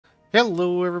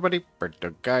Hello everybody,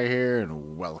 Burnedoutguy here,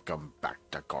 and welcome back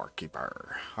to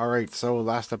Gorekeeper. Alright, so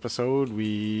last episode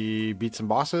we beat some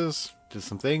bosses, did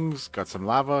some things, got some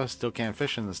lava, still can't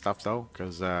fish in this stuff though,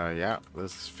 because yeah,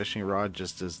 this fishing rod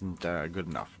just isn't good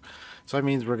enough. So that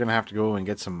means we're going to have to go and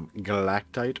get some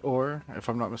Galactite Ore, if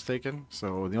I'm not mistaken.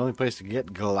 So the only place to get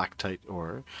Galactite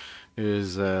Ore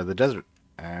is the desert.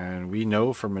 And we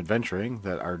know from adventuring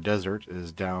that our desert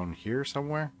is down here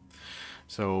somewhere.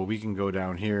 So we can go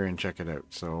down here and check it out.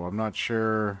 So I'm not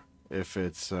sure if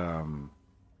it's how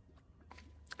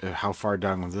far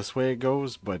down this way it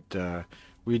goes, but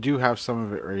we do have some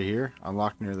of it right here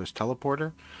unlocked near this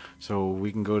teleporter. So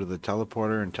we can go to the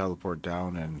teleporter and teleport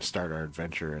down and start our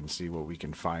adventure and see what we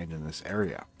can find in this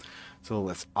area. So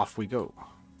let's off we go.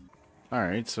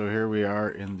 Alright, so here we are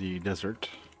in the desert.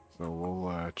 So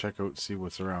we'll check out, see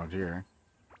what's around here.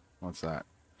 What's that?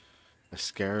 A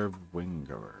scarab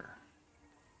wingover.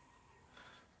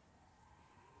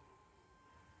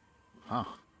 Huh.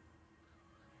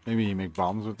 Maybe you make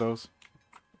bombs with those?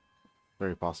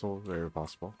 Very possible, very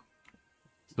possible.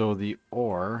 So the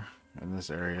ore in this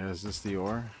area, is this the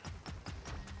ore?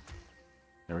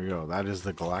 There we go, that is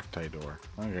the Galactite ore.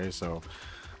 Okay, so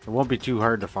it won't be too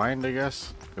hard to find, I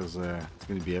guess, because it's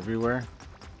going to be everywhere.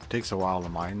 It takes a while to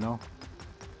mine though.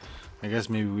 I guess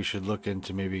maybe we should look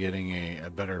into maybe getting a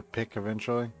better pick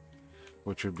eventually,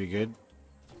 which would be good.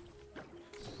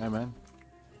 Hey man.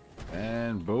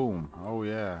 And boom. Oh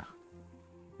yeah.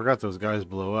 Forgot those guys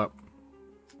blow up.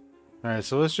 Alright,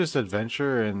 so let's just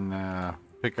adventure and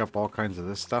pick up all kinds of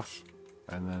this stuff.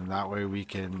 And then that way we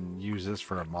can use this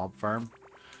for a mob farm.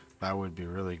 That would be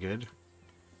really good.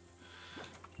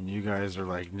 And you guys are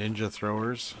like ninja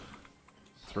throwers.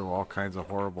 Throw all kinds of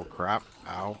horrible crap.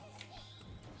 Ow.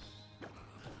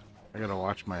 I gotta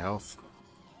watch my health.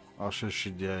 Also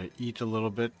should eat a little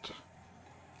bit.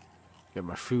 Get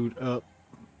my food up.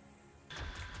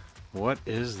 What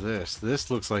is this? This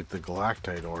looks like the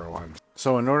Galactite ore one.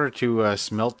 So in order to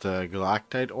smelt the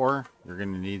Galactite ore, you're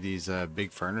going to need these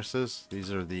big furnaces.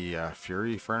 These are the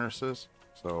Fury furnaces.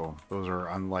 So those are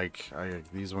unlike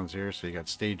these ones here. So you got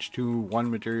stage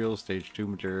 1 materials, stage 2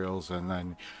 materials, and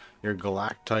then your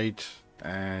Galactite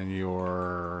and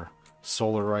your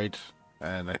Solarite.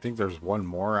 And I think there's one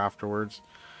more afterwards.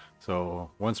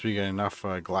 So once we get enough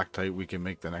Galactite, we can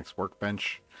make the next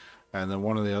workbench. And then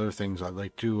one of the other things I'd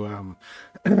like to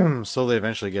slowly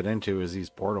eventually get into is these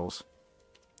portals.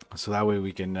 So that way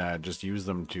we can just use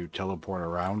them to teleport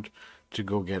around to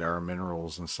go get our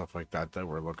minerals and stuff like that that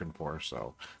we're looking for.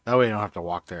 So that way I don't have to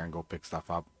walk there and go pick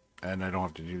stuff up. And I don't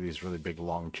have to do these really big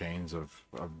long chains of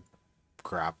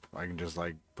crap. I can just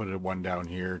like put it one down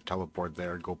here, teleport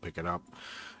there, go pick it up,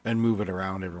 and move it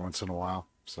around every once in a while.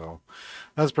 So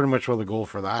that's pretty much what the goal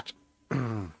for that.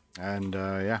 And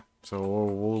yeah, so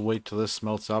we'll wait till this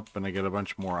smelts up and I get a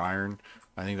bunch more iron.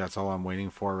 I think that's all I'm waiting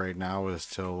for right now is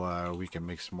till we can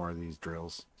make some more of these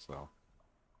drills. So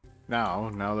now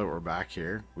that we're back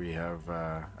here, we have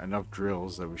enough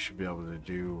drills that we should be able to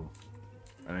do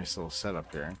a nice little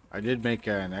setup here. I did make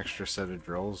an extra set of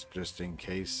drills just in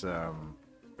case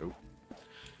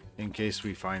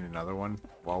we find another one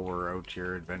while we're out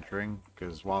here adventuring,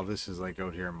 because while this is like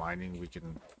out here mining, we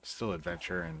can still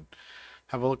adventure and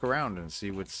have a look around and see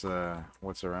what's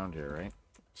around here, right?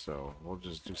 So we'll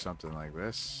just do something like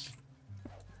this.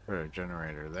 Put a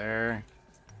generator there.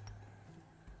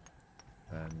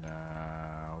 Then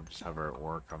I'll just have our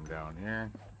ore come down here.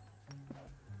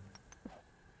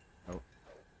 Oh.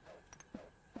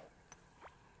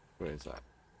 What is that?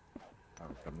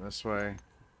 I'll come this way.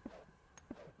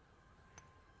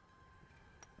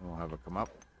 And we'll have it come up.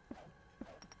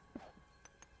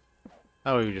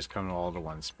 That way we just come all to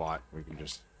one spot. We can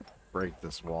just break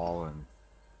this wall and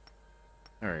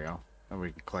there we go. And we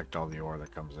can collect all the ore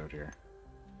that comes out here.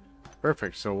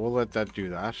 Perfect, so we'll let that do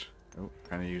that. Oh,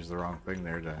 kind of used the wrong thing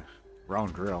there to...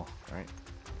 Wrong drill, right?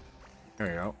 There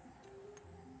we go.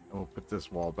 And we'll put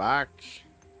this wall back.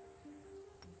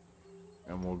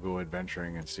 And we'll go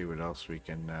adventuring and see what else we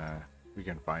can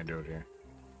find out here.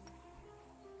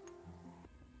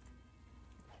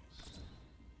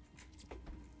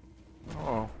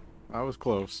 Oh, that was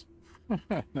close.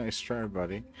 Nice try,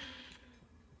 buddy.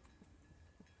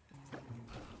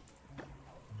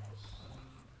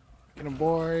 Get 'em,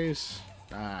 boys.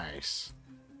 Nice.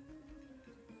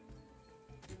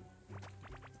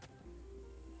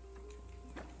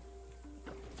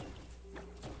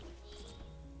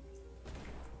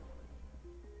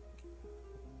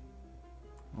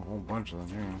 A whole bunch of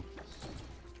them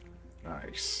here.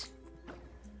 Nice.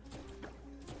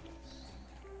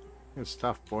 Good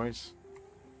stuff, boys.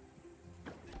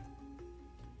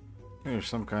 There's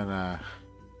some kind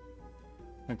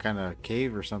of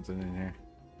cave or something in here.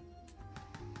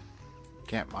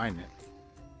 Can't mine it.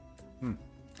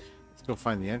 Let's go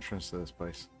find the entrance to this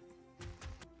place.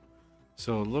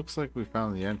 So it looks like we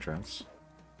found the entrance.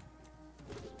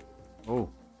 Oh,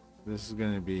 this is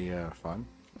going to be fun.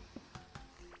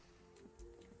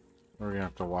 We're going to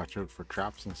have to watch out for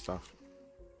traps and stuff.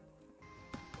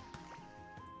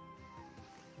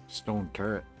 Stone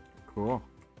turret. Cool.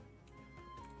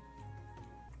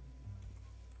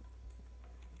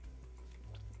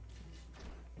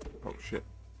 Oh shit.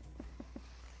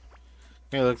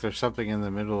 Hey, look, there's something in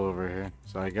the middle over here.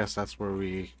 So I guess that's where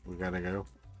we gotta go.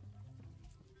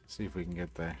 See if we can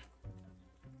get there.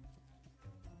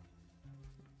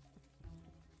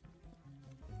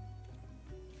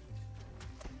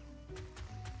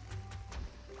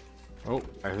 Oh,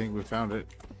 I think we found it.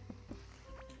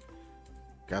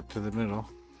 Got to the middle.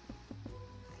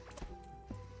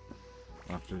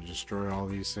 I'll have to destroy all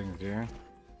these things here,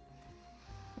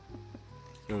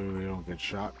 so we don't get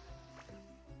shot.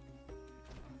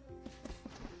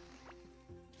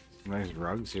 Some nice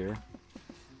rugs here.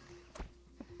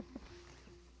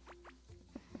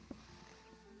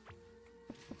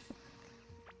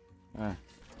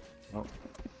 Oh,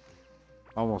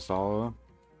 almost all of them.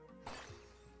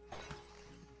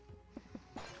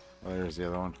 Oh, there's the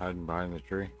other one hiding behind the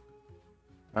tree.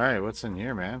 Alright, what's in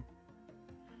here, man?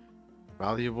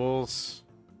 Valuables.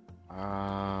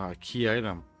 A key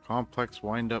item. Complex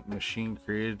wind-up machine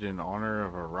created in honor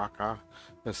of a Raka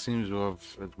that seems to have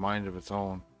a mind of its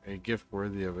own. A gift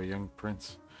worthy of a young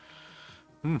prince.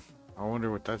 I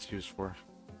wonder what that's used for.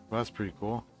 Well, that's pretty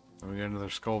cool. And we got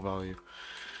another skull value.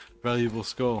 Valuable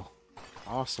skull.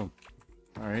 Awesome.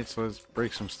 Alright, so let's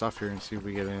break some stuff here and see if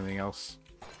we get anything else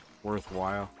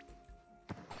worthwhile.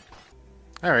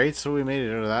 Alright, so we made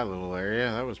it out of that little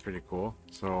area. That was pretty cool.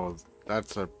 So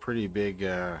that's a pretty big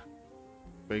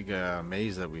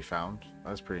maze that we found.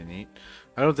 That's pretty neat.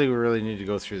 I don't think we really need to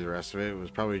go through the rest of it. It was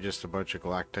probably just a bunch of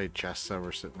Galactite chests that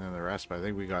were sitting in the rest, but I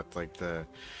think we got like the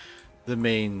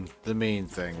main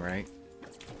thing, right?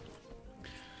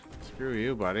 Screw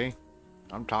you, buddy.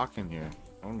 I'm talking here.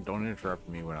 Don't interrupt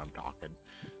me when I'm talking.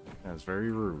 That's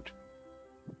very rude.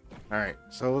 Alright,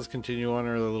 so let's continue on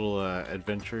our little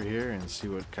adventure here and see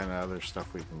what kind of other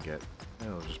stuff we can get.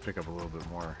 And we'll just pick up a little bit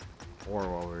more ore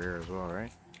while we're here as well,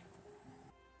 right?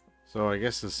 So I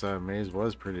guess this maze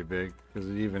was pretty big because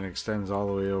it even extends all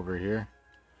the way over here.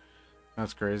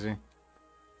 That's crazy.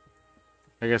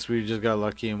 I guess we just got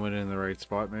lucky and went in the right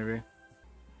spot, maybe.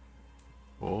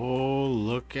 Oh,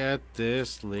 look at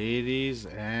this, ladies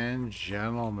and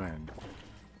gentlemen.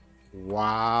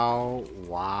 Wow,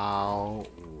 wow,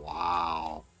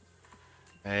 wow.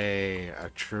 Hey, a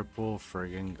triple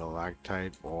friggin'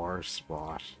 Galactite ore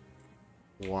spot.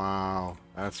 Wow,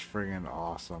 that's friggin'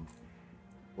 awesome.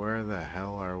 Where the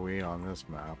hell are we on this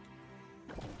map?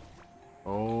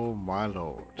 Oh my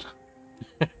lord.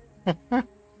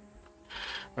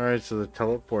 Alright, so the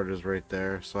teleport is right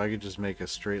there, so I could just make a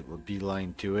straight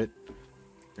beeline to it.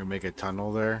 Or make a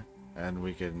tunnel there, and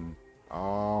we can...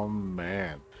 Oh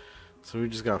man. So we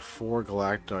just got 4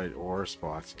 Galactite ore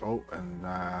spots. Oh, and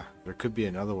there could be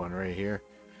another one right here.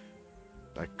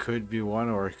 That could be one,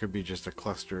 or it could be just a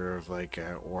cluster of like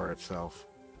ore itself.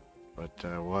 But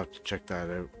we'll have to check that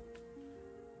out.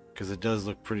 Because it does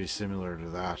look pretty similar to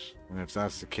that. And if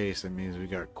that's the case, it means we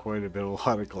got quite a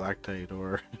lot of Galactite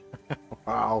ore.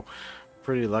 Wow.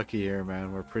 Pretty lucky here,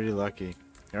 man. We're pretty lucky.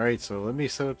 Alright, so let me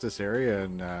set up this area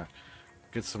and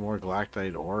get some more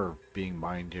Galactite ore being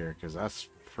mined here. Because that's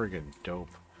friggin' dope.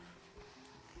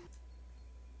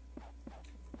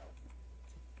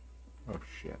 Oh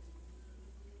shit.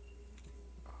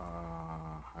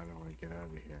 How do I get out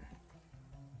of here?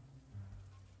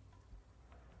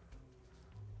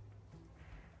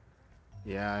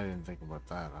 Yeah, I didn't think about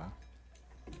that, huh?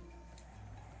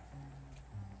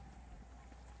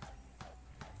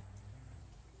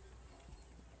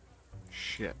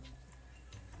 Shit.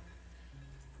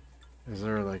 Is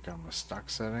there like a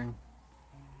stuck setting?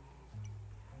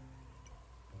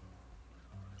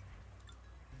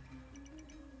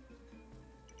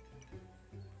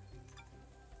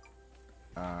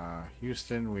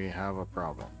 Houston, we have a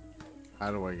problem.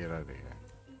 How do I get out of here?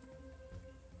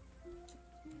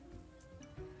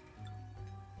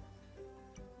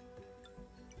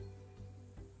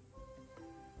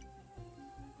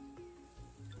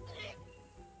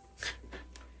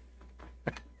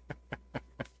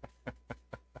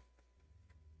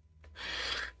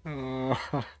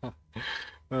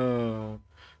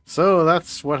 So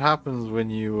that's what happens when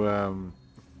you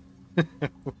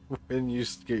when you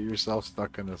get yourself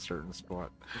stuck in a certain spot.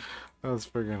 That's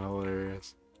freaking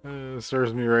hilarious.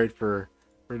 Serves me right for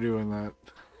doing that.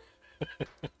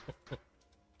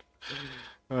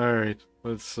 All right,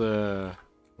 let's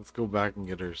go back and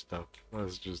get her stuff.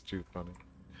 That's just too funny.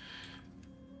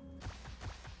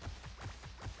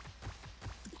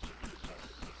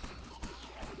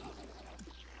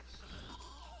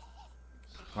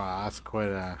 Wow, that's quite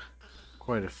a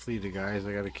fleet of guys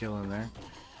I got to kill in there.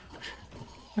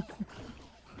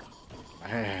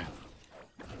 Man.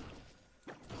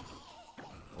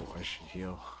 Oh, I should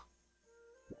heal.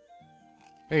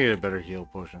 I get a better heal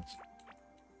potions.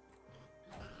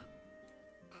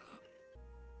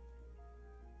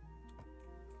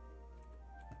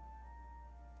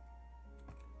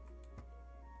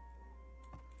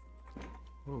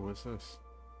 Oh, what's this?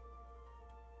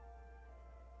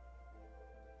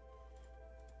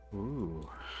 Ooh.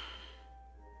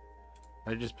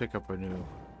 I just pick up a new...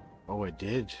 Oh, I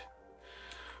did.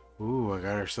 Ooh, I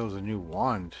got ourselves a new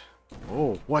wand.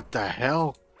 Oh, what the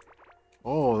hell?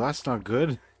 Oh, that's not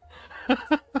good.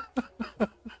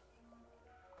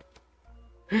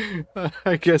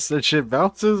 I guess that shit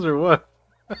bounces or what?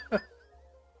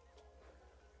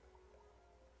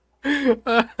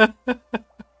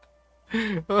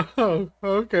 Oh,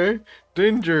 okay.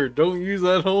 Danger, don't use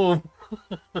that home.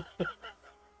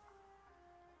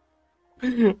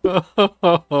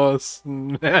 Oh,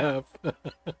 snap.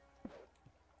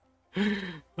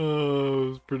 Oh, it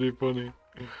was pretty funny.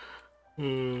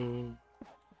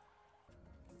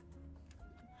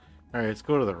 Alright, let's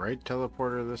go to the right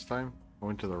teleporter this time. I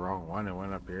went to the wrong one and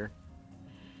went up here.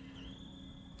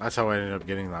 That's how I ended up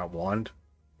getting that wand.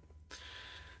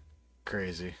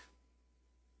 Crazy.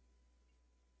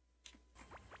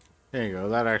 There you go.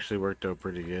 That actually worked out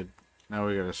pretty good. Now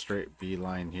we got a straight B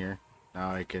line here.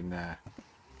 Now I can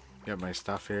get my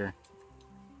stuff here.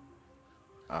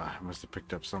 I must have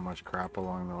picked up so much crap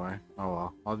along the way. Oh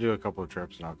well. I'll do a couple of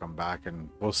trips and I'll come back and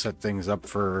we'll set things up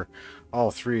for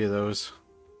all three of those.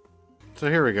 So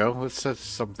here we go. Let's set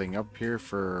something up here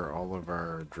for all of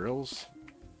our drills.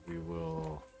 We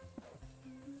will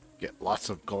get lots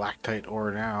of Galactite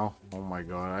ore now. Oh my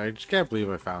god. I just can't believe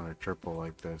I found a triple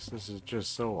like this. This is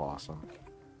just so awesome.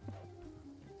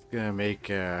 It's gonna make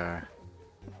our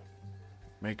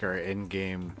end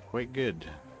game quite good,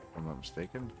 if I'm not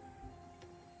mistaken.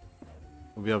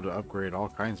 We'll be able to upgrade all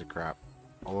kinds of crap.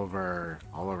 All of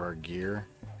our gear,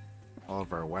 all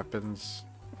of our weapons,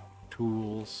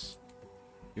 tools,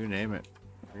 you name it.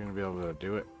 We're gonna be able to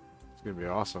do it. It's gonna be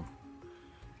awesome.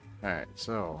 Alright,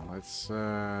 so let's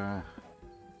try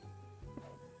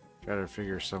to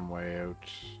figure some way out.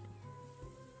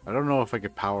 I don't know if I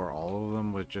could power all of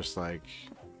them with just like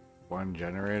one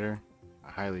generator.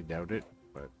 I highly doubt it,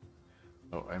 but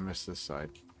oh, I missed this side.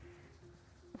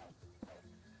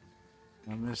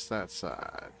 I missed that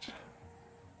side.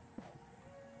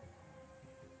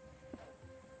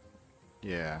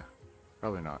 Yeah,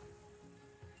 probably not.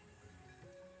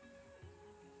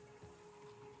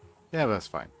 Yeah, that's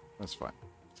fine. That's fine.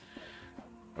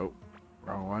 Oh,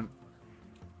 wrong one.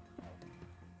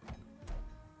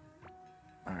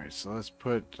 Alright, so let's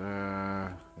put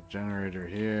a generator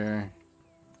here.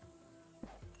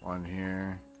 One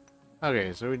here.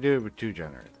 Okay, so we do it with two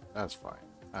generators. That's fine.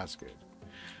 That's good.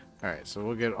 Alright, so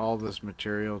we'll get all this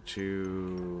material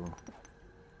to...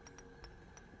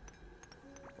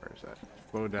 Where is that?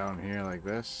 Flow down here like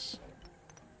this.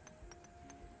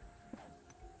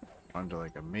 Onto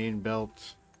like a main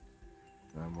belt.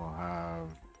 Then we'll have...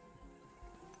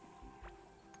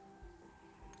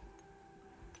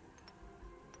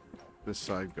 this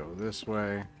side go this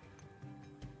way.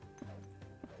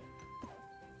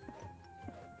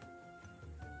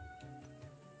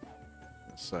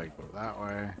 This side go that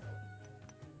way.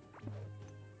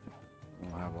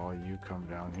 We'll have all you come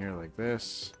down here like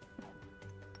this.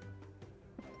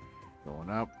 Going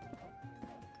up.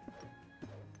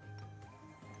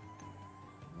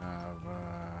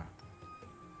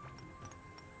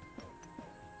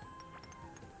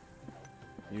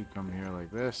 Have you come here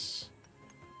like this.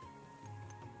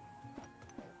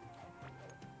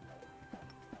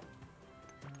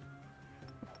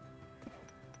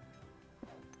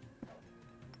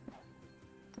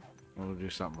 We'll do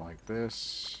something like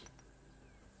this.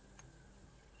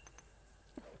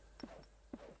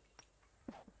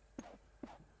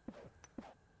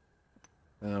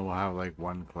 And then we'll have like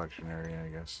one collection area, I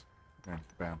guess. Okay,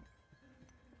 bam.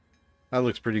 That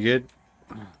looks pretty good.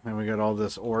 And we got all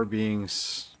this ore being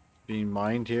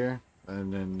mined here,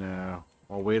 and then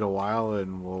I'll wait a while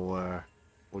and we'll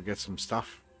get some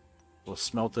stuff. We'll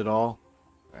smelt it all,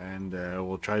 and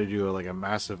we'll try to do like a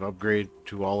massive upgrade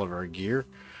to all of our gear.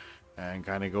 and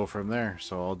kind of go from there.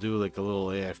 So I'll do like a little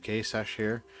AFK sesh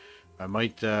here. I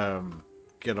might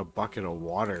get a bucket of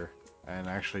water and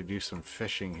actually do some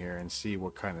fishing here and see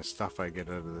what kind of stuff I get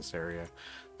out of this area.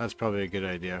 That's probably a good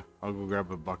idea. I'll go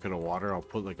grab a bucket of water. I'll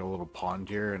put like a little pond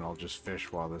here and I'll just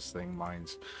fish while this thing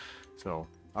mines. So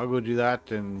I'll go do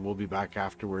that and we'll be back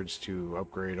afterwards to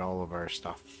upgrade all of our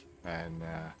stuff and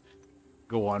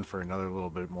go on for another little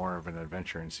bit more of an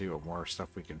adventure and see what more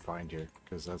stuff we can find here,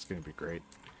 because that's going to be great.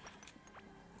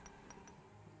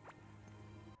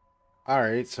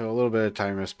 Alright, so a little bit of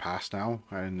time has passed now,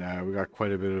 and we got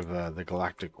quite a bit of the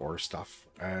galactic ore stuff.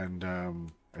 And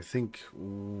I think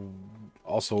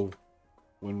also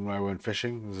when I went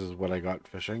fishing, this is what I got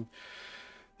fishing.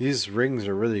 These rings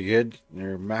are really good.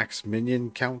 They're max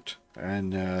minion count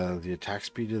and the attack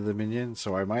speed of the minion.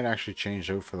 So I might actually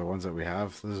change out for the ones that we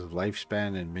have. This is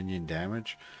lifespan and minion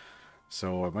damage.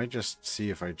 So I might just see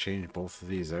if I change both of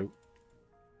these out.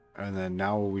 And then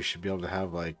now we should be able to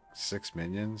have like 6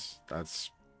 minions. That's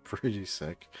pretty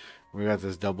sick. We got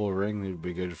this double ring. It would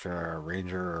be good for our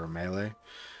ranger or melee.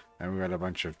 And we got a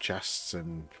bunch of chests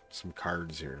and some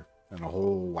cards here. And a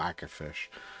whole whack of fish.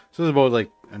 So it's about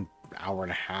like an hour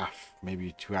and a half,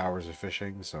 maybe 2 hours of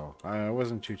fishing. So it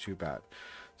wasn't too bad.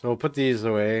 So we'll put these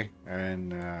away.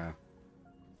 And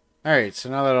alright, so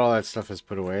now that all that stuff is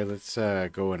put away, let's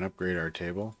go and upgrade our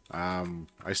table.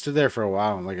 I stood there for a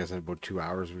while, and like I said, about 2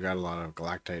 hours. We got a lot of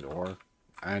Galactite ore.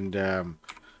 And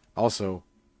also,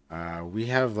 we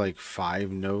have like 5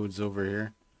 nodes over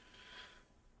here.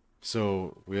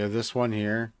 So we have this one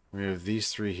here, we have these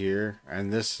 3 here,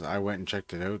 and this, I went and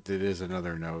checked it out, it is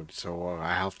another node. So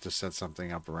I have to set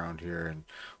something up around here, and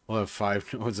we'll have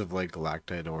 5 nodes of like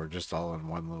Galactite ore just all in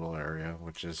one little area,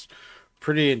 which is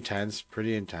pretty intense,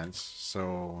 pretty intense.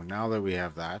 So now that we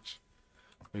have that,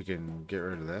 we can get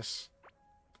rid of this.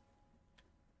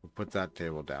 We'll put that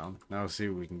table down. Now see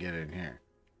what we can get in here.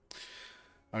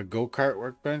 A go-kart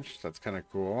workbench, that's kind of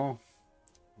cool.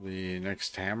 The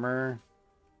next hammer,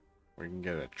 we can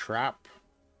get a trap.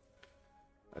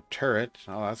 A turret,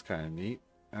 oh that's kind of neat.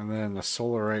 And then a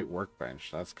solarite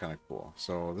workbench, that's kind of cool.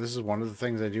 So this is one of the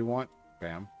things I do want.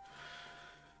 Bam.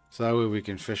 So that way we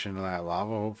can fish into that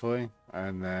lava, hopefully.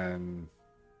 And then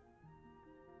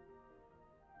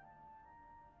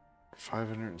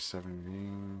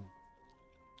 517.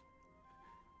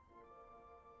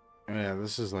 Yeah,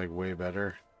 this is like way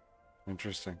better.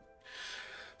 Interesting.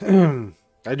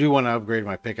 I do want to upgrade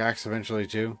my pickaxe eventually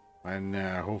too. And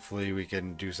hopefully we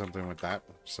can do something with that.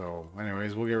 So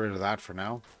anyways, we'll get rid of that for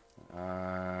now.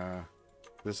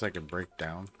 This I can break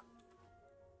down.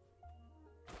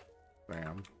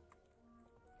 Bam.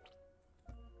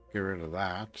 Get rid of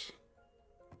that.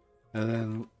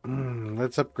 And then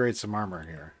let's upgrade some armor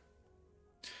here.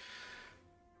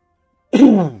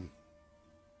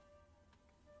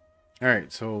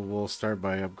 Alright, so we'll start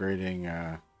by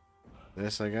upgrading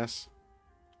this, I guess.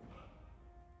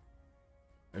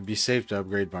 It'd be safe to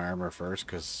upgrade my armor first,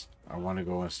 because I want to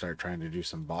go and start trying to do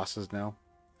some bosses now.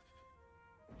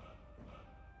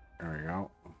 There we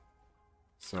go.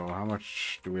 So how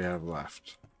much do we have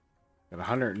left? Got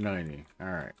 190.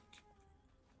 Alright.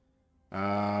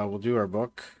 We'll do our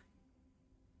book.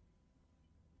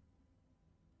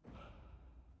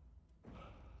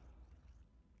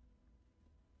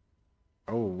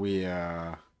 Oh, we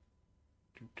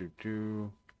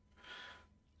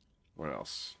what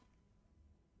else?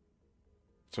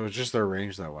 So it's just their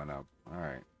range that went up.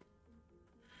 Alright.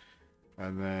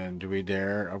 And then do we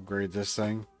dare upgrade this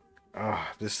thing?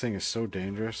 Ah, this thing is so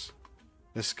dangerous.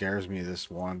 This scares me, this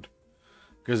wand.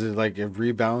 Because it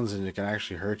rebounds and it can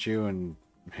actually hurt you and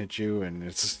hit you, and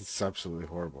it's absolutely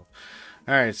horrible.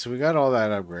 Alright, so we got all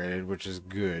that upgraded, which is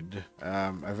good.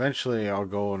 Eventually I'll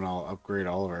go and I'll upgrade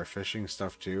all of our fishing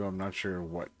stuff too. I'm not sure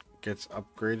what gets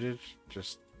upgraded.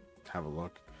 Just have a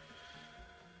look.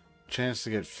 Chance to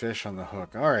get fish on the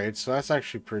hook. Alright, so that's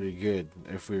actually pretty good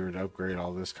if we were to upgrade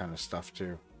all this kind of stuff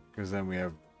too. Because then we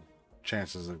have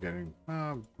chances of getting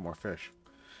more fish.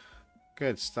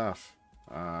 Good stuff.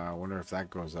 I wonder if that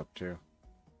goes up too.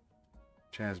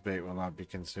 Chance bait will not be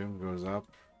consumed goes up.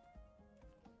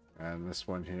 And this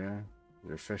one here,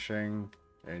 your fishing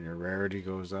and your rarity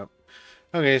goes up.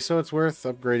 Okay, so it's worth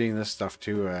upgrading this stuff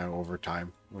too over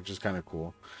time, which is kind of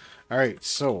cool. Alright,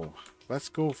 so let's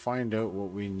go find out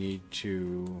what we need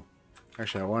to...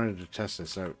 Actually, I wanted to test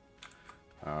this out.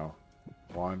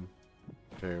 1,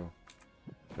 2,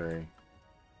 3,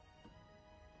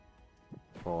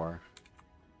 4.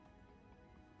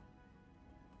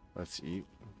 Let's eat.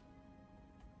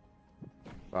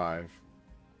 5.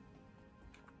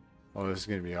 Oh, this is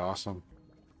gonna be awesome.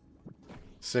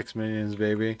 6 minions,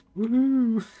 baby.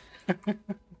 Woohoo!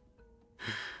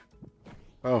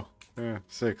 Oh, yeah,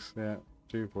 6. Yeah,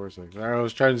 2, 4, 6. I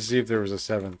was trying to see if there was a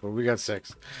 7th, but we got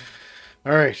 6.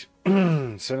 All right.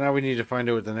 So now we need to find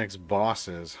out what the next boss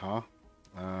is, huh?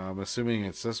 I'm assuming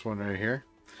it's this one right here.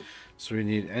 So we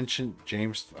need ancient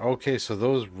James. Okay, so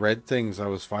those red things I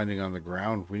was finding on the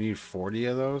ground, we need 40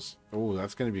 of those. Oh,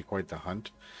 that's going to be quite the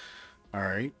hunt. All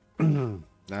right.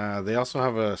 They also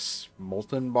have a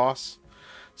Molten boss,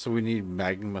 so we need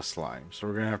magma slime. So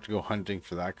we're going to have to go hunting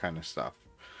for that kind of stuff.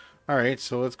 All right,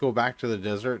 so let's go back to the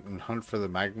desert and hunt for the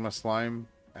magma slime.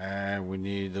 And we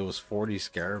need those 40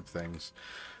 scarab things.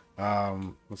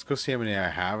 Let's go see how many I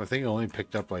have. I think I only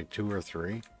picked up like 2 or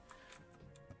 3.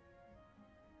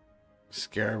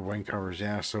 Scarab wing covers,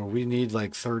 yeah. So we need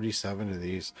like 37 of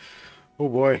these. Oh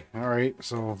boy. All right,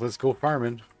 so let's go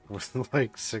farming with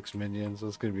like 6 minions.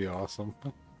 That's gonna be awesome.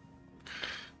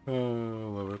 Oh,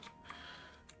 I love it.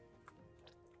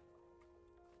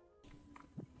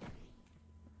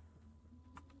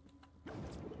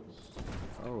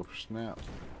 Oh snap.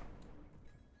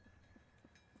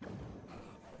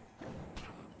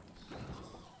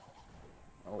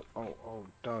 Oh,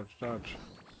 dodge, dodge.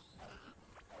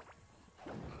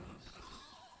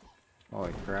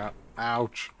 Holy crap.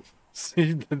 Ouch.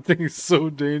 See, that thing is so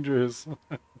dangerous.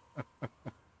 I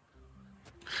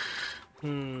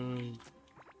ended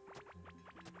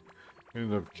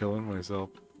up killing myself.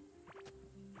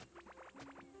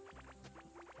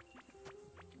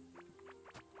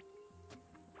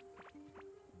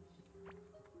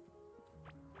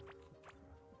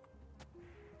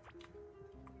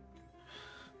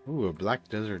 Ooh, a black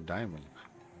desert diamond.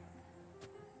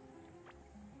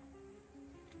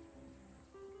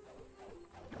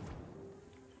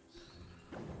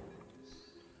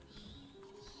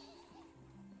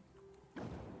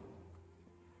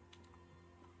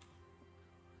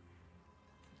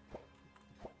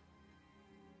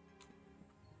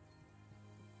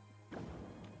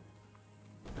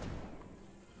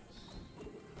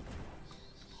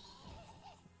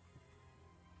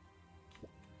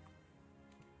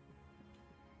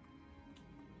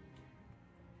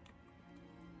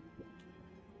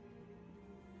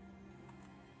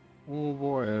 Oh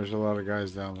boy, there's a lot of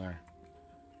guys down there.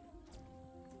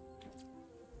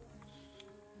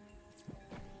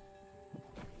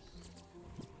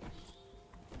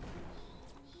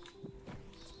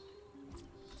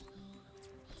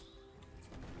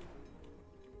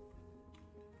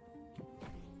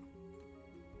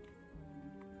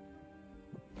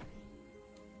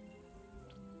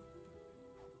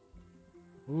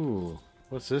 Ooh,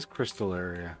 what's this crystal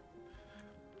area?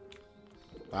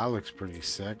 That looks pretty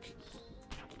sick.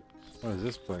 What is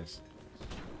this place?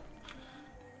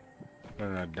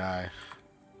 Better not die.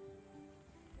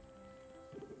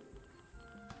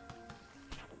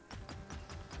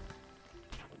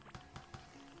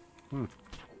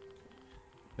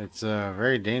 It's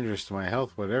very dangerous to my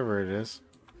health, whatever it is.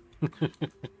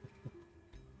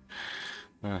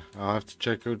 I'll have to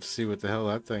check out to see what the hell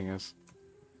that thing is.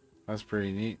 That's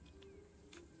pretty neat.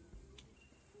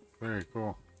 Very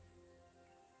cool.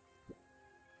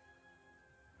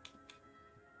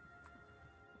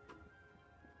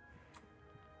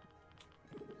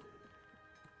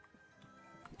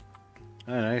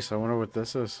 Oh, nice. I wonder what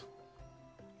this is.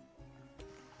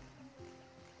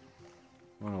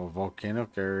 Oh, volcanic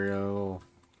area. Little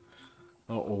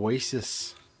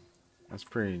oasis. That's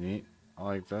pretty neat. I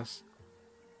like this.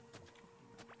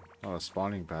 Oh,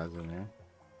 spawning pads in here.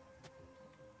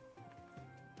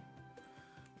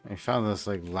 I found this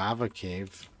like lava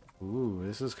cave. Ooh,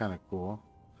 this is kind of cool.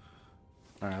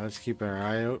 Alright, let's keep our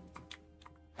eye out.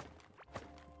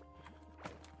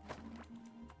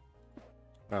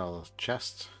 Oh,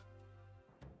 chest.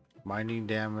 Mining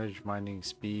damage, mining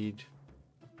speed,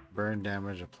 burn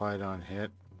damage applied on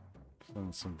hit,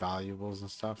 and some valuables and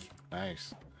stuff.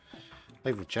 Nice. I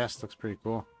think the chest looks pretty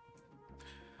cool.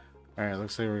 Alright,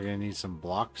 looks like we're gonna need some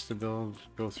blocks to go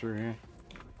through here.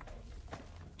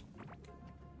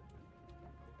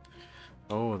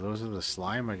 Oh, those are the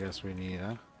slime I guess we need,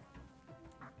 huh?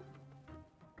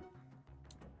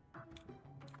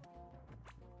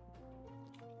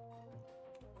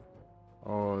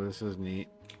 Oh, this is neat.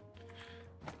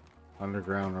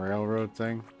 Underground railroad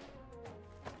thing.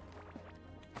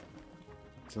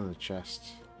 It's in the chest.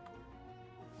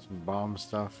 Some bomb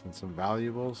stuff and some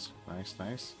valuables. Nice,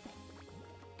 nice.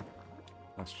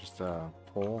 That's just a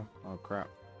pole. Oh crap.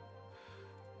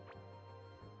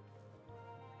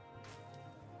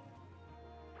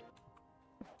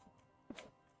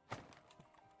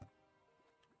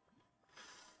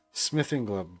 Smithing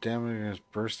glove. Damaging as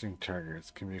bursting targets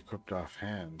can be equipped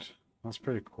offhand. That's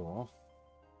pretty cool.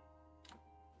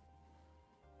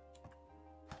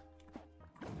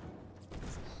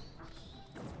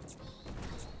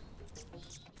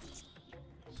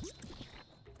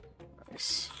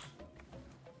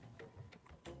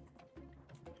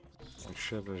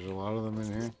 shit, there's a lot of them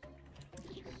in here.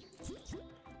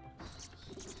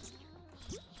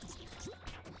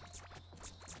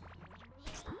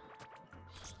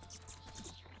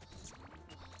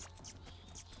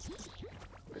 Oh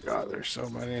my god, there's so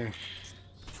many.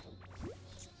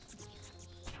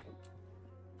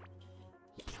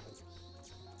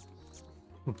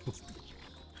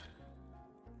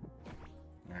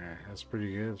 Alright, that's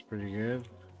pretty good, that's pretty good.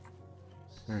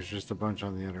 There's just a bunch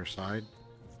on the other side.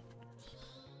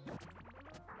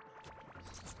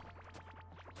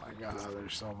 My god,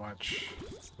 there's so much.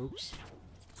 Oops.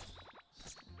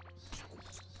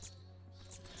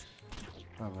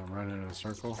 Oh, I'm running in a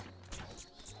circle.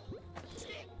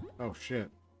 Oh shit.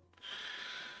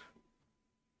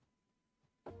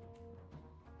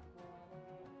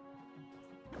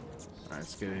 Alright,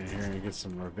 let's get in here and get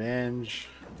some revenge.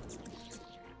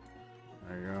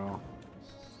 There you go.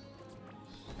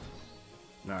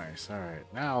 Nice,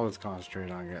 alright. Now let's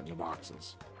concentrate on getting the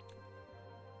boxes.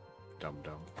 Dum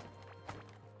dum.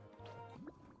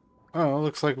 Oh, it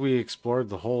looks like we explored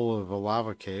the whole of the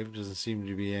lava cave. Doesn't seem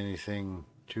to be anything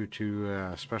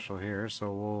too special here,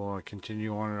 so we'll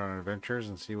continue on our adventures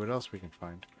and see what else we can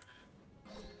find.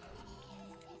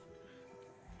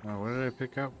 What did I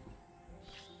pick up?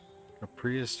 A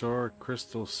prehistoric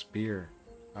crystal spear.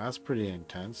 That's pretty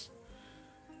intense.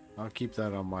 I'll keep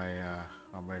that on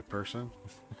my person.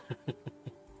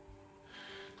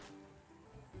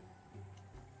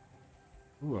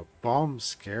 Ooh, a bomb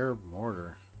scare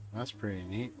mortar. That's pretty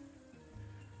neat.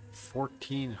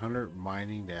 1400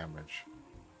 mining damage.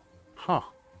 Huh.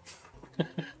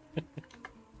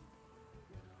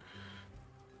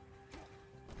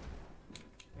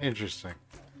 Interesting.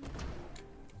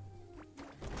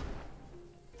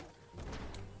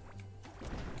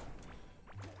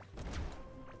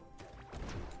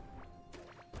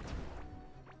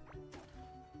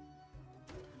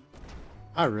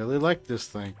 I really like this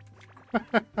thing.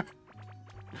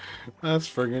 That's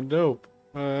friggin' dope.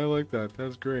 I like that.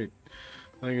 That's great.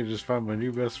 I think I just found my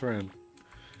new best friend.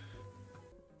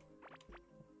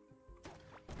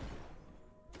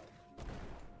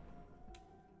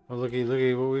 Oh, looky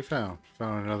what we found.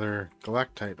 Found another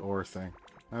Galactite Ore thing.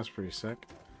 That's pretty sick.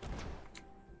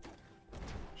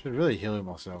 Should really heal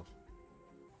myself.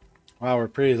 Wow, we're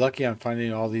pretty lucky on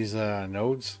finding all these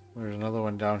nodes. There's another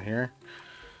one down here.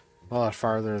 A lot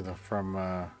farther from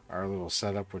our little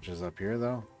setup, which is up here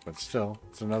though. But still,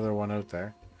 it's another one out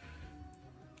there.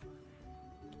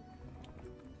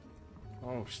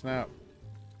 Oh, snap.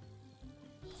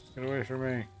 Get away from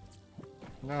me.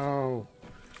 No.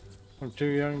 I'm too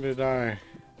young to die.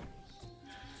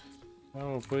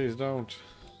 No, please don't.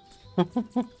 Oh,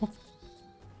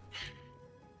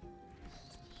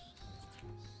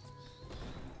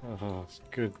 it's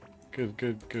good.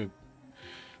 Good.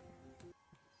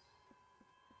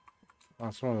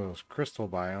 That's one of those crystal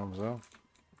biomes, though.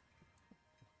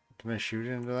 Can I shoot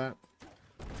into that?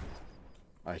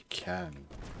 I can.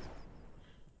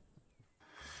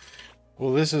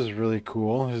 Well, this is really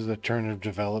cool. This is the turn of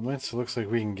developments. It looks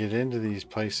like we can get into these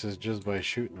places just by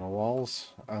shooting the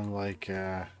walls. Unlike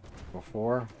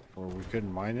before, where we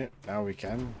couldn't mine it. Now we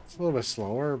can. It's a little bit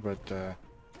slower, but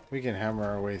we can hammer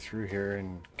our way through here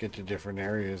and get to different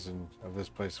areas of this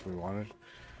place if we wanted.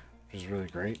 Which is really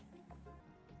great.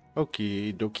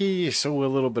 Okie dokie, so a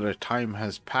little bit of time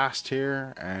has passed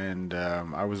here, and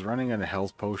I was running out of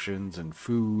health potions and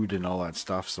food and all that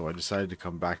stuff, so I decided to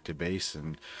come back to base,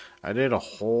 and I did a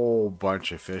whole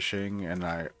bunch of fishing, and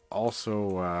I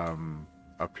also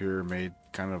up here made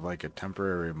kind of like a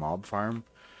temporary mob farm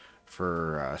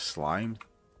for slime,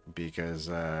 because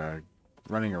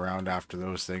running around after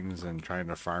those things and trying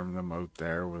to farm them out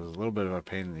there was a little bit of a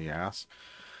pain in the ass.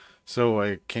 So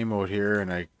I came out here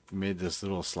and I made this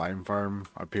little slime farm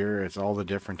up here. It's all the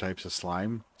different types of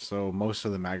slime. So most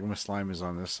of the magma slime is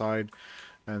on this side,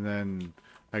 and then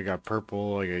I got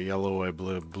purple, I got yellow, I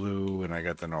blue, and I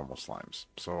got the normal slimes.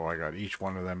 So I got each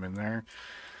one of them in there.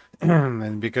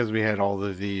 And because we had all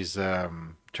of these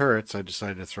turrets, I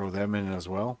decided to throw them in as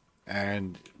well.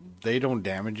 And they don't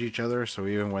damage each other, so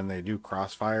even when they do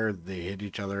crossfire, they hit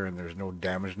each other and there's no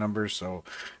damage numbers, so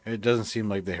it doesn't seem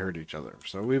like they hurt each other.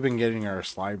 So we've been getting our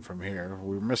slime from here.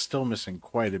 We're still missing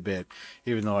quite a bit,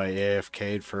 even though I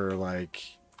AFK'd for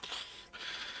like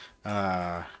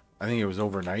I think it was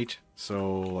overnight,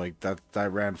 so like that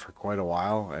ran for quite a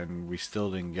while and we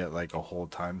still didn't get like a whole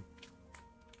ton.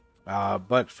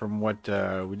 But from what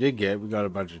we did get, we got a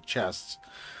bunch of chests.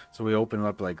 So we opened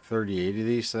up like 38 of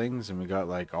these things, and we got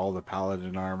like all the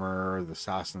paladin armor, the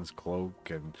assassin's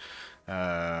cloak, and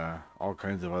all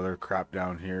kinds of other crap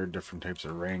down here, different types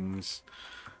of rings.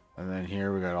 And then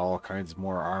here we got all kinds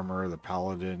more armor, the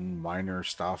paladin, miner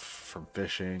stuff from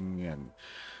fishing, and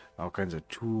all kinds of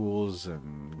tools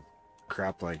and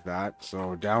crap like that.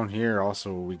 So down here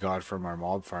also we got from our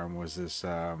mob farm was this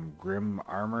grim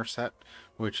armor set,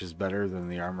 which is better than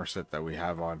the armor set that we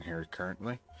have on here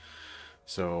currently.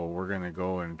 So we're gonna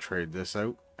go and trade this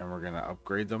out, and we're gonna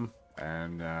upgrade them.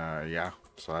 And yeah,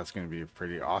 so that's gonna be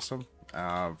pretty awesome.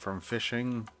 From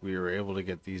fishing, we were able to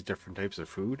get these different types of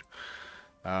food.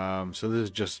 So this is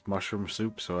just mushroom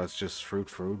soup, so that's just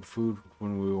food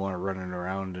when we want to run it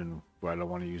around and I don't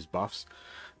want to use buffs.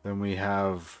 Then we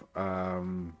have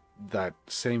that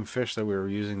same fish that we were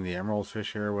using, the emerald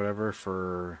fish here or whatever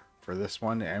for this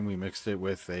one, and we mixed it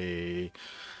with a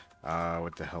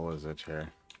what the hell is it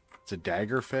here? It's a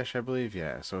dagger fish, I believe.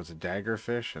 Yeah, so it's a dagger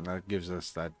fish, and that gives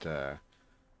us that the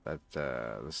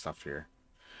stuff here.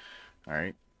 All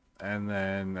right. And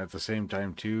then at the same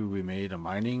time too, we made a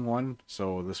mining one,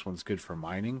 so this one's good for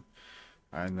mining.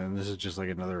 And then this is just like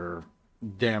another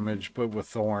damage but with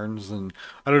thorns, and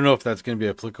I don't know if that's going to be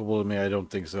applicable to me. I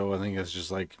don't think so. I think it's just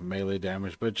like melee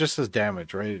damage, but it just says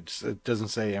damage, right? It doesn't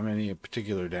say any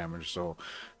particular damage, so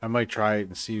I might try it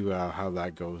and see how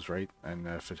that goes, right? And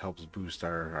if it helps boost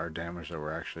our damage that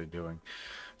we're actually doing.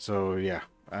 So yeah,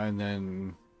 and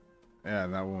then yeah,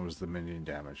 and that one was the minion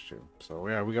damage too. So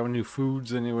yeah, we got new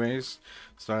foods anyways,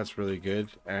 so that's really good.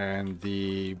 And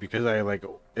because I like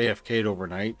AFK'd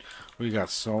overnight, we got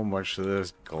so much of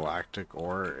this galactic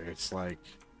ore. It's like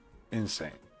insane,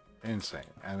 insane.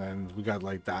 And then we got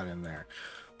like that in there.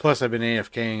 Plus, I've been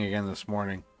AFKing again this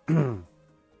morning,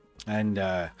 and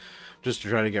just to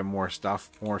try to get more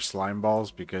stuff, more slime balls,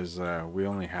 because we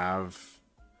only have.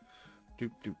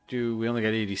 We only got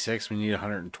 86. We need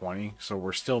 120, so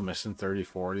we're still missing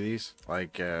 34 of these.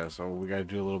 Like, so we got to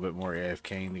do a little bit more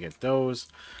AFKing to get those,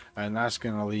 and that's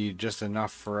gonna lead just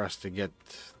enough for us to get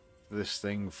this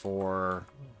thing for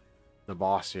the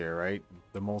boss here, right?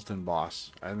 The Molten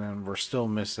boss, and then we're still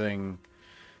missing.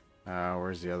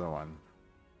 Where's the other one?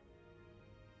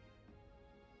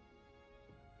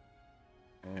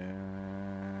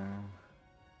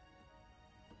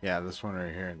 Yeah, this one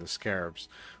right here, the scarabs.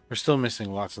 We're still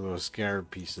missing lots of those scarab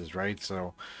pieces, right?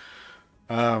 So,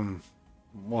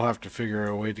 we'll have to figure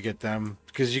a way to get them,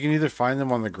 because you can either find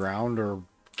them on the ground or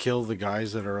kill the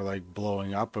guys that are like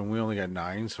blowing up, and we only got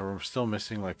 9, so we're still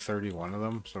missing like 31 of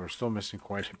them. So we're still missing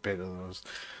quite a bit of those.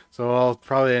 So I'll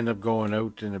probably end up going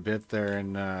out in a bit there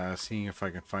and seeing if I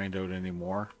can find out any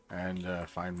more and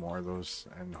find more of those,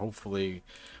 and hopefully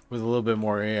with a little bit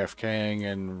more AFKing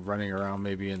and running around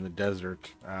maybe in the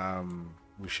desert,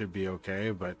 we should be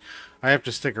okay. But I have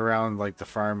to stick around like the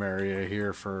farm area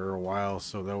here for a while,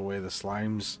 so that way the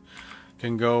slimes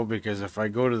can go, because if I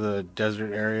go to the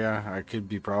desert area, I could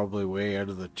be probably way out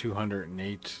of the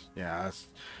 208. Yeah, that's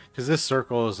because this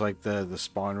circle is like the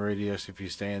spawn radius. If you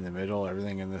stay in the middle,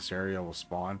 everything in this area will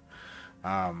spawn.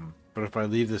 But if I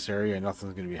leave this area,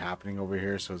 nothing's going to be happening over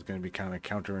here, so it's going to be kind of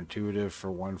counterintuitive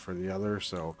for one for the other.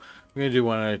 So I'm going to do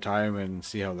one at a time and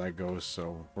see how that goes.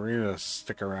 So we're going to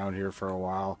stick around here for a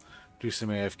while, do some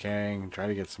AFKing, try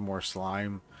to get some more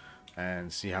slime,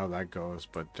 and see how that goes.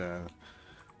 But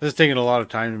this is taking a lot of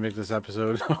time to make this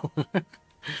episode. But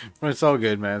it's all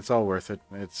good, man. It's all worth it.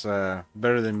 It's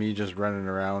better than me just running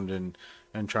around and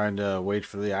trying to wait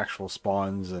for the actual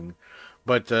spawns.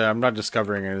 But I'm not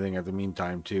discovering anything at the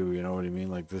meantime too, you know what I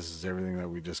mean? Like, this is everything that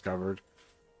we discovered.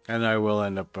 And I will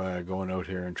end up going out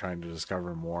here and trying to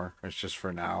discover more. It's just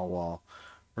for now, well,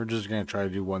 we're just going to try to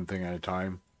do one thing at a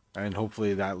time. And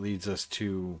hopefully that leads us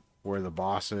to where the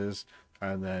boss is.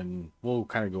 And then we'll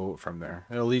kind of go from there.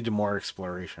 It'll lead to more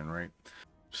exploration, right?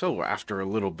 So after a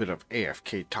little bit of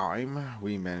AFK time,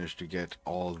 we managed to get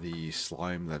all the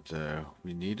slime that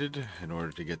we needed in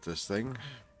order to get this thing.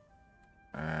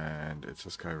 And it's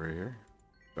this guy right here.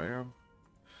 Bam.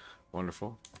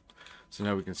 Wonderful. So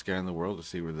now we can scan the world to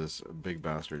see where this big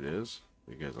bastard is,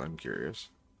 because I'm curious.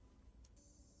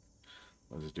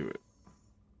 Let's do it.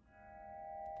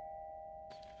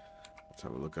 Let's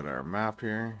have a look at our map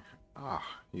here. Ah,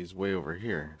 he's way over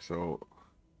here. So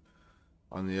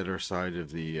on the other side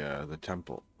of the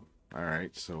temple. All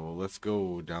right, so let's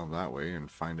go down that way and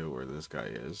find out where this guy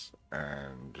is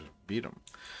and beat him.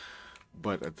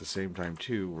 But at the same time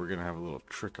too, we're gonna have a little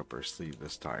trick up our sleeve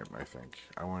this time. I think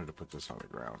I wanted to put this on the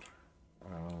ground.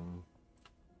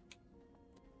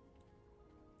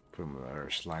 Put him with our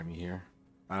slimy here.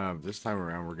 This time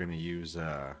around, we're gonna use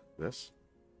this.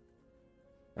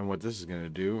 And what this is gonna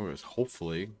do is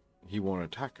hopefully he won't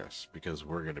attack us, because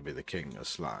we're going to be the king of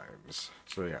slimes.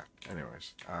 So yeah,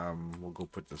 anyways, we'll go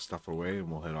put this stuff away and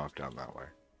we'll head off down that way.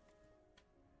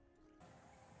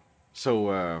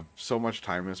 So much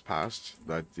time has passed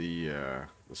that the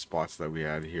spots that we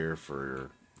had here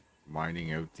for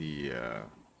mining out the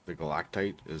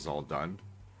galactite is all done,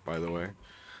 by the way.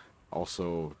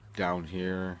 Also, down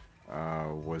here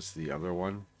was the other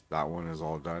one. That one is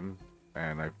all done.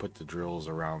 And I put the drills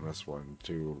around this one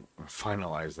to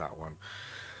finalize that one.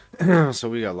 So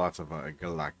we got lots of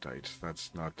galactite.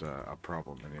 That's not a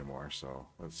problem anymore. So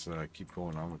let's keep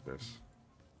going on with this.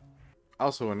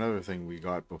 Also, another thing we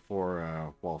got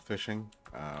before while fishing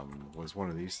was one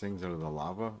of these things out of the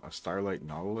lava, a Starlight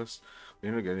Nautilus. We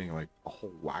ended up getting like a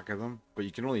whole whack of them, but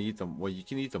you can only eat them. Well, you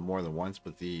can eat them more than once,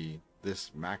 but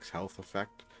this max health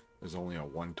effect is only a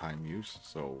one-time use,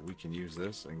 so we can use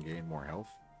this and gain more health.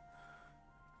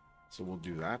 So we'll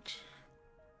do that.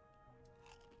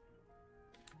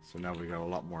 So now we got a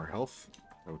lot more health,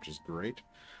 which is great.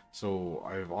 So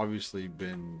I've obviously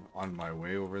been on my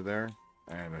way over there,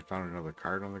 and I found another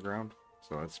card on the ground.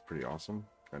 So that's pretty awesome.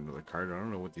 Got another card. I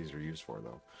don't know what these are used for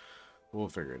though. We'll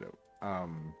figure it out.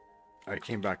 I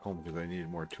came back home because I needed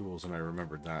more tools, and I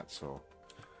remembered that. So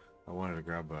I wanted to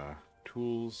grab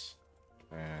tools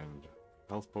and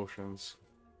health potions.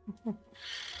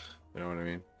 You know what I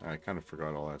mean? I kind of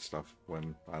forgot all that stuff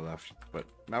when I left, but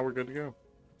now we're good to go.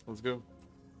 Let's go.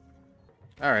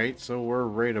 Alright, so we're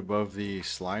right above the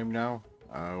slime now,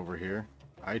 over here.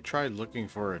 I tried looking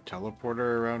for a teleporter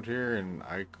around here and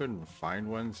I couldn't find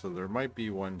one, so there might be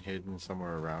one hidden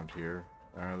somewhere around here.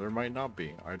 There might not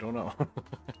be, I don't know.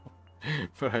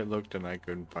 But I looked and I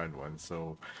couldn't find one,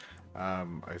 so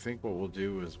I think what we'll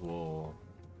do is we'll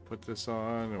put this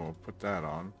on and we'll put that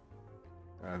on.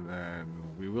 And then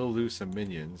we will lose some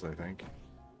minions, I think.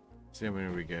 See how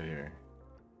many we get here.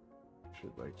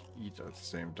 Should like eat at the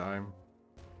same time.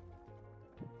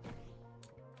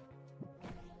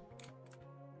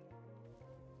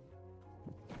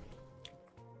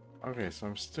 Okay, so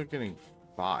I'm still getting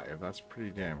 5. That's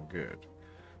pretty damn good.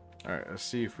 Alright, let's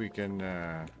see if we can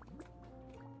none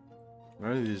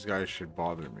of these guys should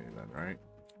bother me then, right?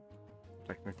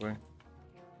 Technically.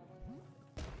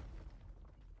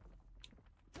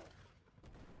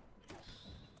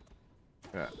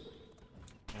 Yeah.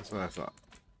 That's what I thought.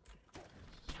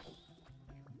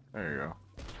 There you go.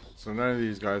 So none of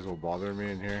these guys will bother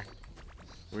me in here.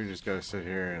 We just gotta sit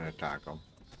here and attack them.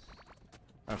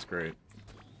 That's great.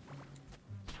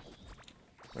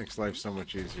 Makes life so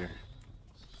much easier.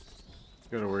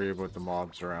 Gotta worry about the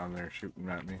mobs around there shooting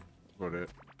at me. That's about it.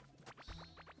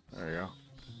 There you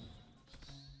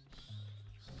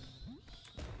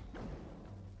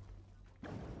go.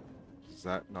 Does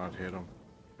that not hit him?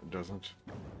 It doesn't.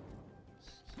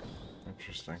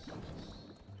 Interesting.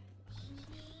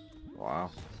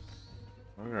 Wow.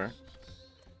 Okay.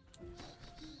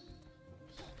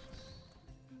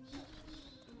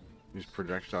 These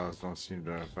projectiles don't seem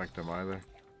to affect him either.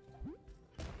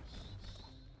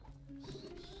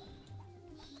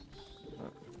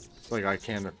 It's like I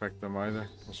can't affect them either.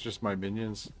 It's just my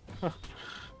minions.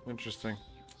 Interesting.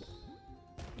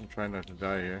 I'm trying not to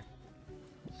die here.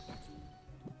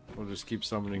 We'll just keep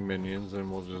summoning minions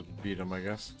and we'll just beat them, I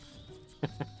guess.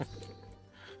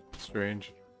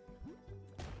 Strange.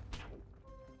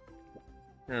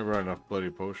 I never had enough bloody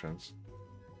potions.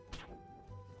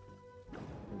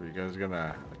 Are you guys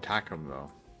gonna attack them though?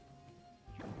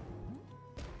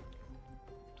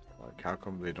 Like, how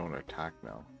come they don't attack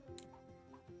now?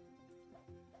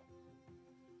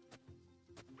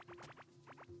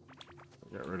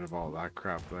 Get rid of all that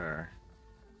crap there.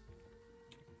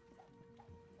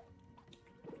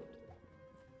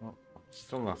 Oh,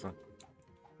 still nothing.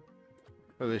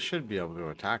 But they should be able to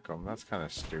attack them. That's kind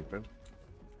of stupid.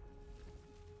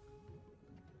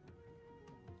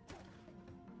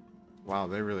 Wow,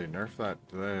 they really nerfed that.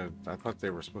 I thought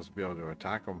they were supposed to be able to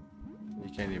attack them. You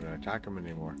can't even attack them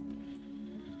anymore.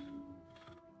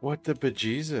 What the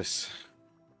bejesus?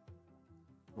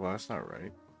 Well, that's not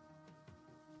right.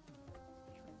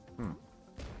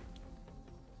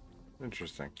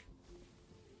 Interesting.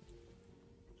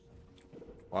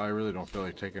 Well, I really don't feel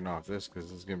like taking off this because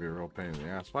this is going to be a real pain in the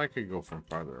ass. Well, I could go from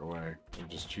farther away and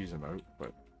just cheese them out,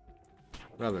 but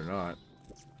rather not.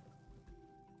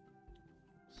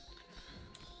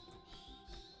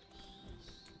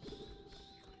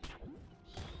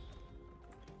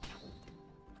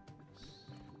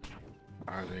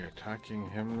 Are they attacking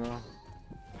him though?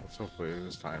 Let's hopefully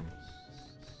this time.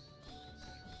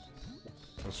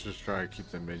 Let's just try to keep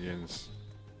the minions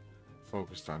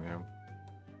focused on him.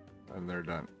 And they're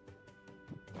done.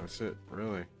 That's it,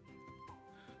 really.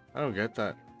 I don't get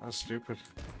that. That's stupid.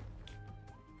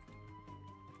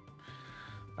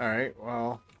 Alright,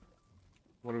 well,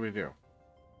 what do we do?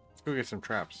 Let's go get some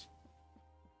traps.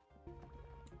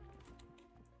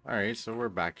 Alright, so we're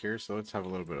back here, so let's have a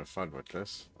little bit of fun with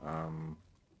this. Can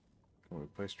we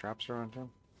place traps around him?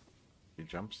 He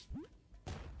jumps?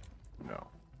 No.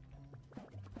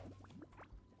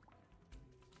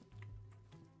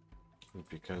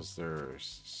 Because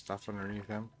there's stuff underneath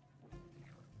him?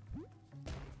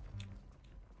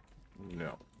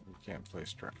 No, you can't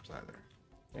place traps either.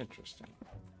 Interesting.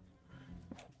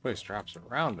 Place traps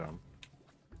around him.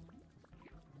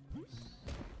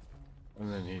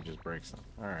 And then he just breaks them.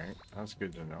 Alright, that's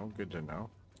good to know, good to know.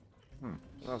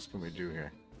 What else can we do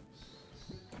here?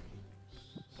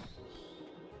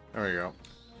 There we go.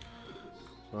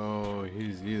 So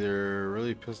he's either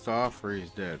really pissed off or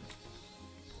he's dead.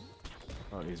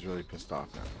 Oh, he's really pissed off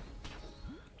now.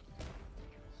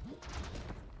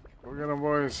 Go get him,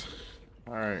 boys.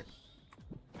 Alright.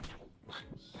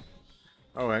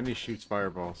 Oh, and he shoots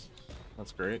fireballs.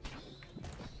 That's great.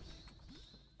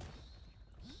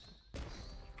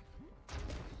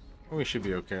 We should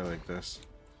be okay like this.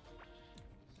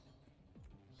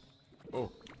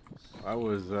 Oh, that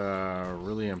was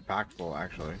really impactful,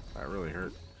 actually. That really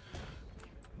hurt.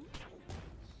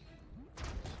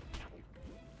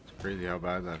 It's crazy how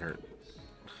bad that hurt.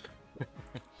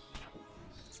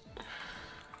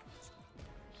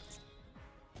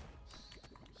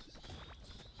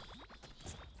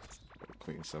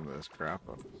 Clean some of this crap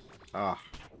up. Ah.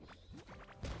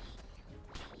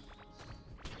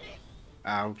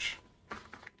 Ouch.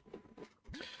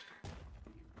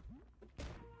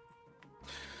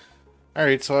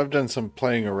 Alright, so I've done some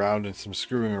playing around and some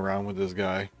screwing around with this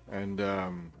guy, and I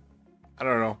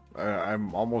don't know,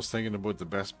 I'm almost thinking about the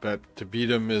best bet to beat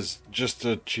him is just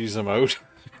to cheese him out.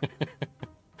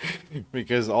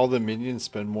 Because all the minions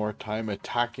spend more time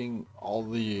attacking all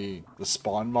the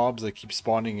spawn mobs that keep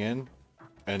spawning in,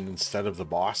 and instead of the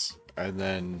boss, and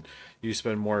then you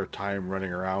spend more time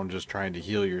running around just trying to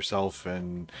heal yourself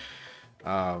and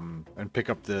pick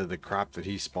up the crap that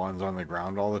he spawns on the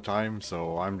ground all the time.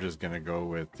 So I'm just gonna go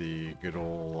with the good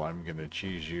old I'm gonna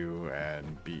cheese you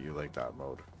and beat you like that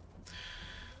mode.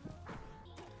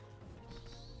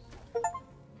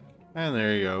 And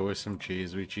there you go, with some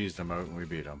cheese, we cheesed him out and we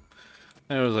beat him.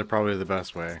 And it was like probably the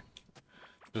best way.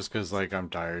 Just because, like, I'm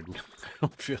tired. I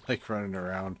don't feel like running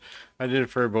around. I did it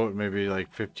for about maybe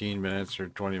like 15 minutes or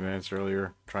 20 minutes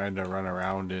earlier, trying to run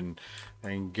around and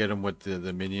get them with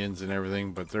the minions and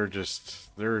everything, but they're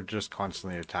just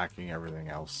constantly attacking everything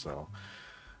else. So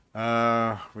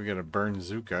we got a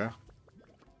Burnedoutguy,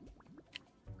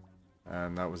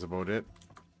 and that was about it.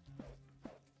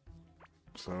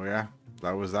 So yeah,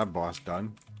 that was that boss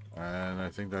done, and I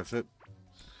think that's it.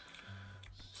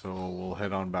 So we'll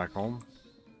head on back home.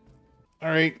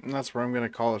 Alright, and that's where I'm going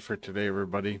to call it for today,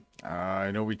 everybody.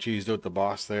 I know we cheesed out the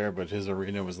boss there, but his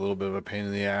arena was a little bit of a pain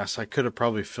in the ass. I could have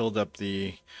probably filled up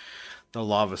the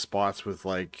lava spots with,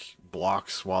 like,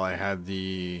 blocks while I had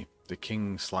the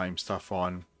king slime stuff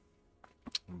on.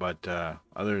 But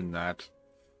other than that,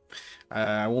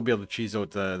 I won't be able to cheese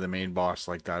out the main boss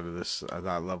like that at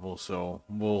that level, so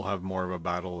we'll have more of a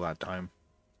battle that time.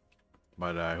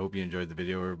 But I hope you enjoyed the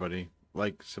video, everybody.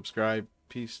 Like, subscribe,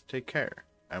 peace, take care.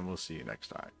 And we'll see you next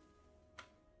time.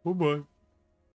 Bye-bye.